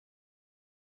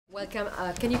Welcome.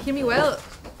 Can you hear me well?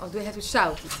 Or do I have to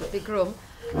shout? It's a big room.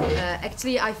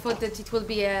 Actually, I thought that it will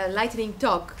be a lightning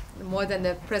talk more than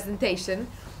a presentation,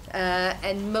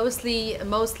 and mostly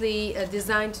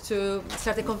designed to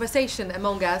start a conversation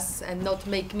among us and not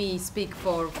make me speak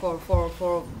for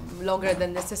longer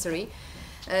than necessary.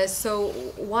 So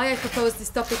why I propose this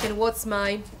topic and what's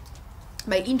my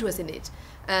interest in it?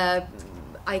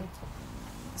 I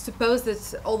suppose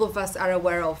that all of us are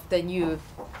aware of the new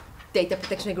data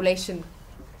protection regulation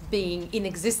being in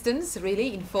existence,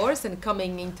 really in force, and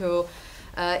coming into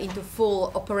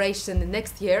full operation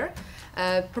next year.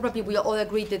 Probably we all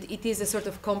agree that it is a sort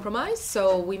of compromise,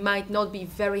 so we might not be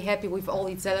very happy with all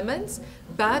its elements,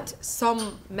 but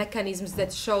some mechanisms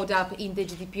that showed up in the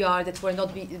GDPR that were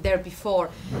not there before,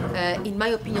 in my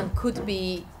opinion, could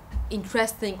be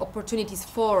interesting opportunities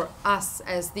for us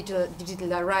as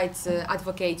digital rights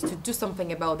advocates to do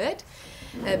something about it.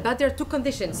 But there are two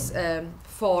conditions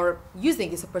for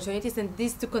using these opportunities, and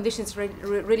these two conditions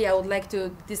really I would like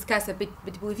to discuss a bit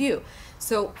with you.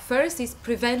 So first is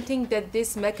preventing that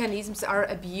these mechanisms are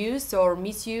abused or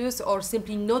misused or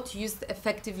simply not used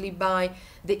effectively by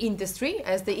the industry,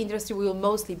 as the industry will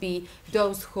mostly be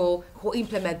those who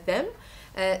implement them.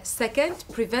 Second,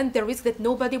 prevent the risk that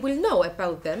nobody will know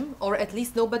about them, or at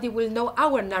least nobody will know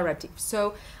our narrative.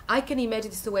 So I can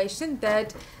imagine a situation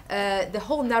that the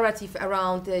whole narrative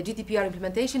around GDPR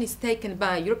implementation is taken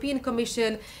by European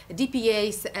Commission,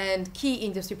 DPAs and key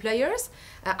industry players,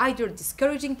 either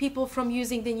discouraging people from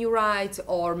using the new rights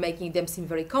or making them seem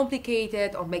very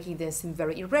complicated or making them seem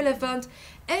very irrelevant,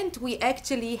 and we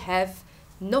actually have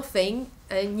nothing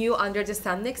new under the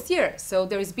sun next year. So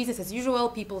there is business as usual,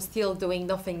 people still doing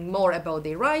nothing more about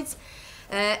their rights,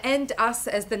 and us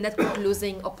as the network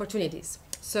losing opportunities.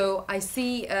 So I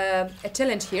see a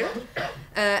challenge here,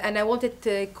 and I wanted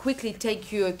to quickly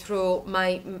take you through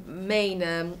my main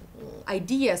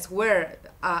ideas where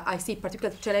I see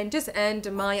particular challenges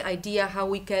and my idea how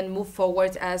we can move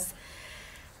forward as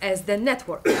the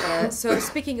network. So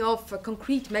speaking of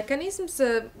concrete mechanisms,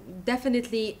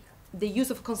 definitely the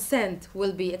use of consent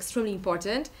will be extremely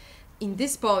important. In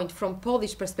this point, from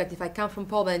Polish perspective, I come from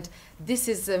Poland, this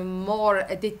is more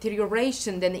a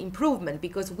deterioration than improvement,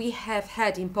 because we have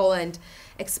had in Poland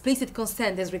explicit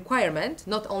consent as requirement,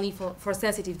 not only for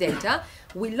sensitive data.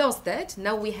 We lost that.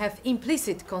 Now we have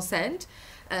implicit consent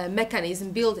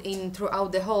mechanism built in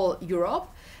throughout the whole Europe.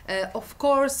 Of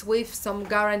course, with some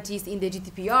guarantees in the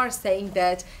GDPR saying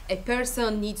that a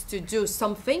person needs to do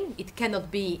something. It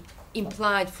cannot be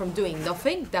implied from doing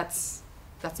nothing. That's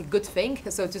a good thing,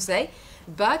 so to say.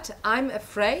 But I'm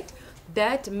afraid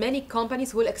that many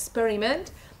companies will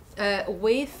experiment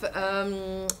with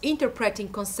interpreting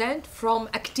consent from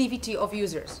activity of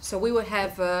users. So we will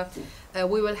have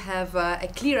a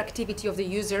clear activity of the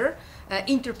user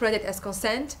interpreted as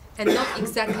consent and not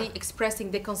exactly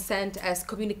expressing the consent as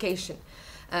communication.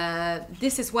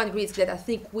 This is one risk that I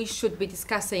think we should be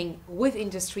discussing with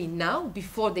industry now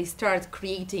before they start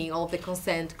creating all the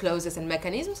consent clauses and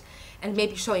mechanisms, and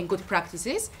maybe showing good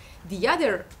practices. The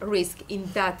other risk in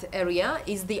that area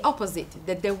is the opposite,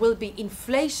 that there will be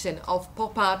inflation of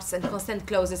pop-ups and consent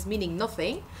clauses meaning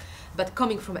nothing, but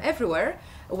coming from everywhere,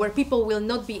 where people will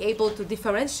not be able to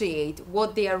differentiate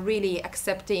what they are really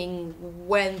accepting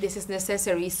when this is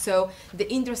necessary. So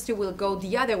the industry will go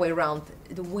the other way around.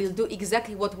 It will do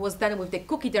exactly what was done with the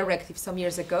cookie directive some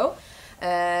years ago,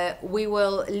 which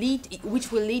will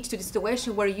lead to the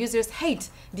situation where users hate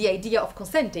the idea of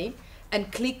consenting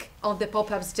and click on the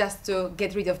pop-ups just to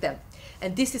get rid of them.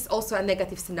 And this is also a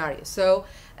negative scenario. So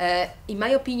in my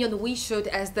opinion, we should,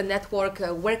 as the network,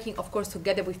 working of course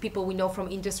together with people we know from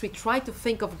industry, try to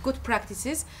think of good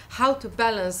practices, how to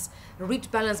reach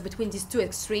balance between these two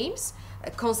extremes.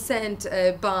 Consent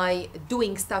by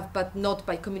doing stuff but not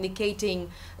by communicating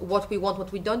what we want,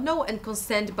 what we don't know, and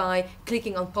consent by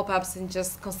clicking on pop-ups and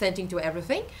just consenting to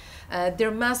everything.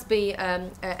 There must be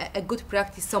a good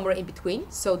practice somewhere in between.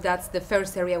 So that's the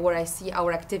first area where I see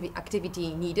our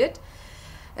activity needed.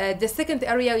 The second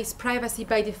area is privacy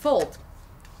by default,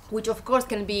 which of course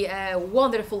can be a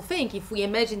wonderful thing if we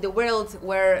imagine the world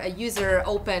where a user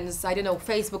opens, I don't know,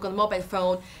 Facebook on mobile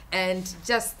phone and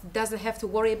just doesn't have to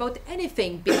worry about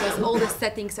anything because all the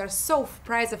settings are so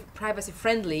privacy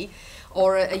friendly,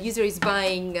 or a user is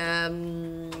buying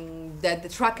the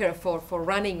tracker for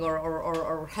running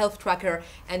or health tracker,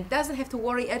 and doesn't have to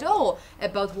worry at all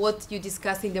about what you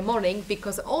discussed in the morning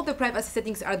because all the privacy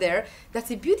settings are there.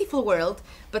 That's a beautiful world,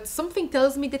 but something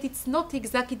tells me that it's not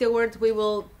exactly the world we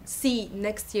will see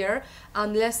next year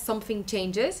unless something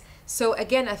changes. So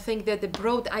again, I think that the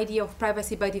broad idea of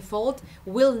privacy by default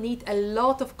will need a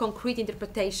lot of concrete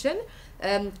interpretation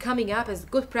coming up as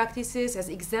good practices, as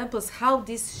examples how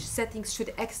these settings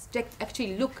should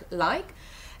actually look like.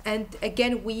 And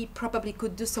again, we probably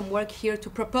could do some work here to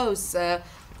propose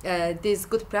these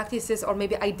good practices, or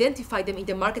maybe identify them in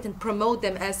the market and promote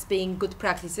them as being good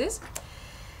practices.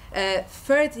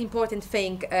 Third important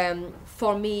thing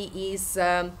for me is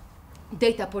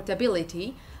data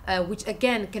portability, which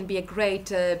again can be a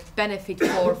great benefit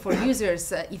for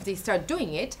users if they start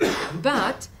doing it,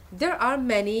 but there are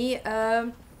many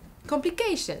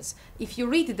complications. If you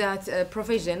read that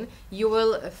provision, you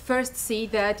will first see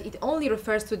that it only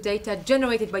refers to data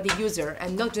generated by the user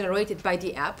and not generated by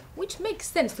the app, which makes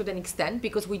sense to an extent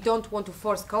because we don't want to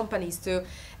force companies to,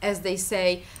 as they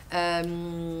say,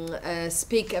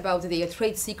 speak about their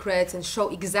trade secrets and show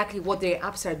exactly what their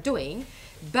apps are doing.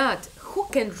 But who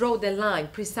can draw the line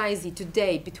precisely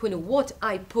today between what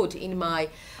I put in my,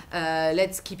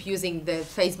 let's keep using the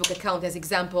Facebook account as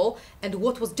example, and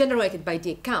what was generated by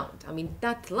the account? I mean,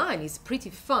 that line is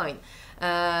pretty fine.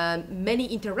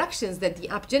 Many interactions that the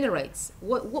app generates.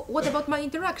 What about my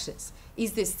interactions?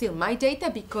 Is this still my data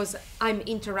because I'm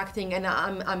interacting and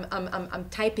I'm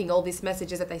typing all these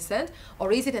messages that I sent?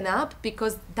 Or is it an app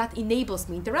because that enables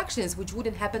me interactions which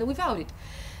wouldn't happen without it?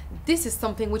 This is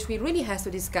something which we really have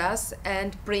to discuss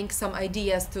and bring some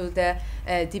ideas to the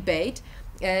debate.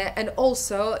 And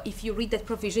also, if you read that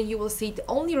provision, you will see it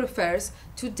only refers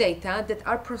to data that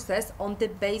are processed on the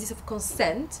basis of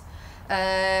consent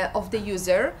of the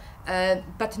user,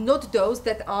 but not those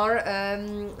that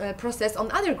are processed on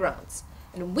other grounds.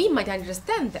 And we might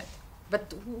understand that.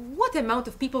 But what amount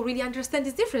of people really understand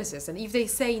these differences? And if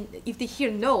they hear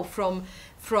no from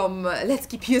let's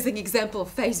keep using example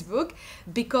Facebook,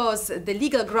 because the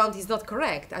legal ground is not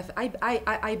correct,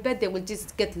 I bet they will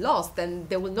just get lost and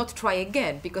they will not try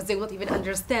again because they will not even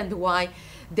understand why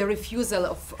the refusal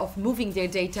of moving their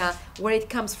data, where it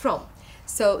comes from.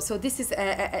 So this is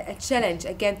a challenge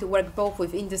again to work both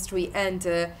with industry and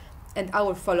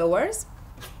our followers,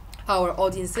 our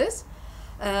audiences.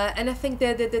 And I think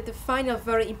that the final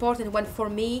very important one for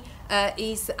me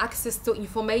is access to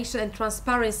information and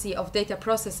transparency of data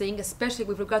processing, especially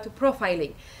with regard to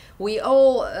profiling. We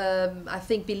all, I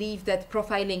think, believe that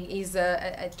profiling is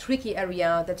a tricky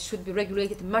area that should be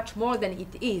regulated much more than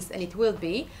it is, and it will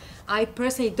be. I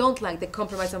personally don't like the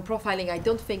compromise on profiling. I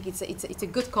don't think it's a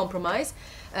good compromise.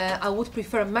 I would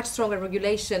prefer a much stronger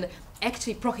regulation,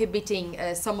 actually prohibiting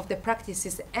some of the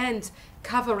practices and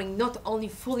covering not only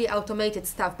fully automated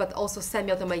stuff but also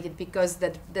semi-automated, because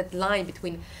that line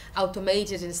between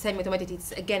automated and semi-automated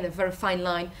is again a very fine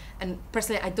line, and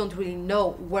personally I don't really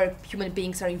know where human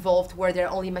beings are involved, where they're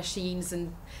only machines,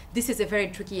 and this is a very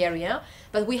tricky area.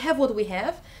 But we have what we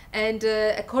have, and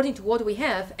according to what we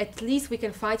have, at least we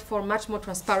can fight for much more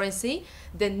transparency.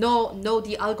 The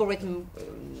the algorithm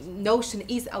notion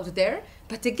is out there,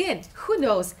 but again, who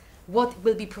knows what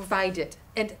will be provided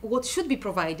and what should be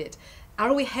provided.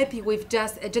 Are we happy with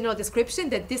just a general description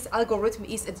that this algorithm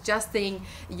is adjusting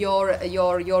your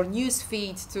news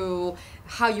feed to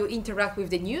how you interact with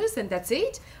the news and that's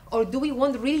it? Or do we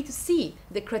want really to see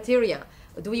the criteria?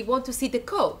 Do we want to see the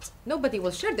code? Nobody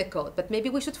will share the code, but maybe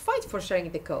we should fight for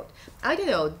sharing the code. I don't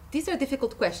know. These are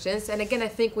difficult questions, and again, I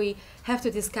think we have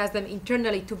to discuss them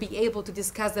internally to be able to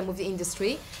discuss them with the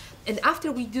industry. And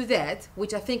after we do that,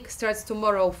 which I think starts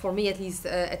tomorrow, for me at least,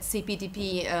 at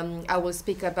CPDP, I will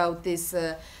speak about this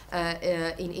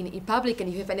in public, and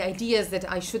if you have any ideas that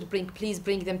I should bring, please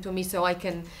bring them to me so I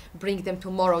can bring them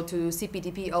tomorrow to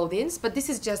CPDP audience. But this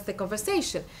is just the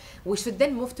conversation. We should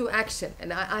then move to action,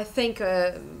 and I think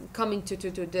coming to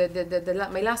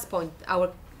my last point,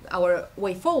 our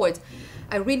way forward,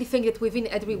 I really think that within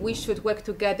EDRI we should work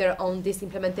together on this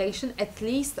implementation, at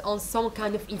least on some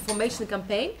kind of information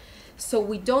campaign, so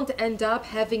we don't end up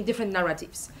having different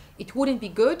narratives. It wouldn't be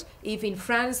good if in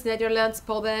France, Netherlands,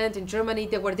 Poland, and Germany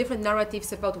there were different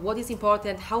narratives about what is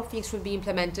important, how things should be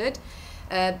implemented.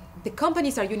 The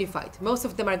companies are unified, most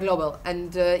of them are global,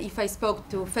 and if I spoke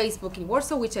to Facebook in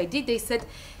Warsaw, which I did, they said,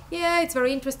 yeah, it's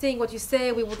very interesting what you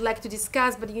say, we would like to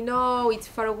discuss, but you know, it's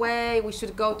far away, we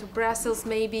should go to Brussels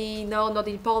maybe, no, not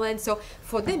in Poland. So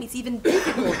for them it's even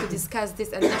difficult to discuss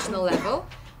this at national level.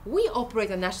 We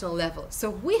operate on national level,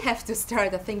 so we have to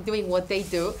start, I think, doing what they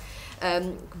do,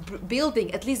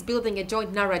 at least building a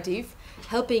joint narrative,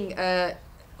 helping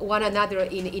one another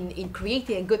in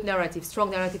creating a good narrative,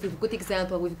 strong narrative with good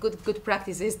example, with good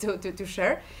practices to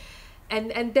share.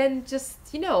 And then just,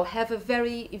 you know, have a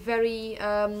very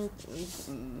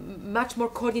much more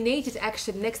coordinated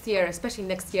action next year, especially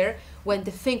next year when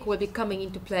the thing will be coming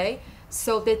into play,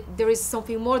 so that there is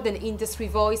something more than industry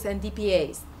voice and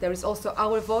DPAs. There is also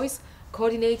our voice,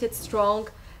 coordinated, strong,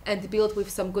 and built with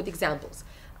some good examples.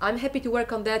 I'm happy to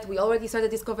work on that. We already started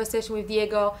this conversation with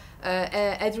Diego.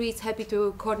 Edri is happy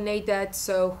to coordinate that.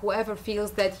 So whoever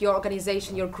feels that your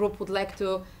organization, your group would like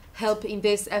to help in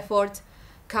this effort,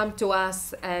 come to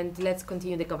us and let's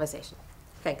continue the conversation.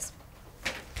 Thanks.